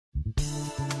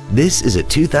This is a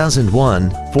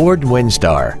 2001 Ford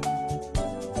WindsTAR.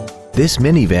 This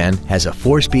minivan has a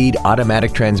 4-speed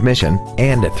automatic transmission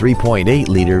and a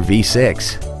 3.8-liter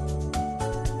V6.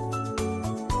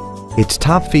 Its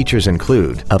top features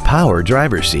include a power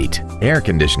driver's seat, air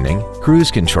conditioning,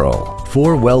 cruise control,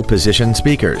 4 well-positioned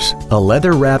speakers, a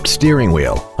leather-wrapped steering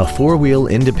wheel, a 4-wheel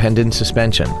independent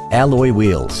suspension, alloy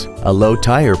wheels, a low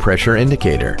tire pressure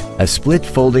indicator, a split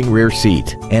folding rear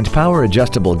seat, and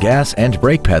power-adjustable gas and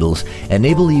brake pedals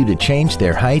enable you to change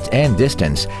their height and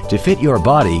distance to fit your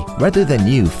body rather than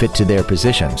you fit to their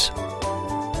positions.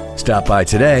 Stop by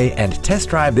today and test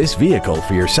drive this vehicle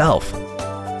for yourself.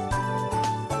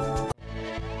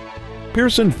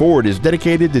 Pearson Ford is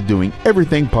dedicated to doing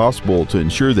everything possible to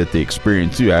ensure that the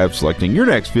experience you have selecting your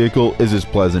next vehicle is as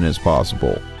pleasant as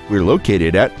possible. We're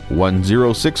located at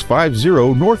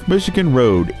 10650 North Michigan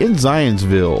Road in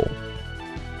Zionsville.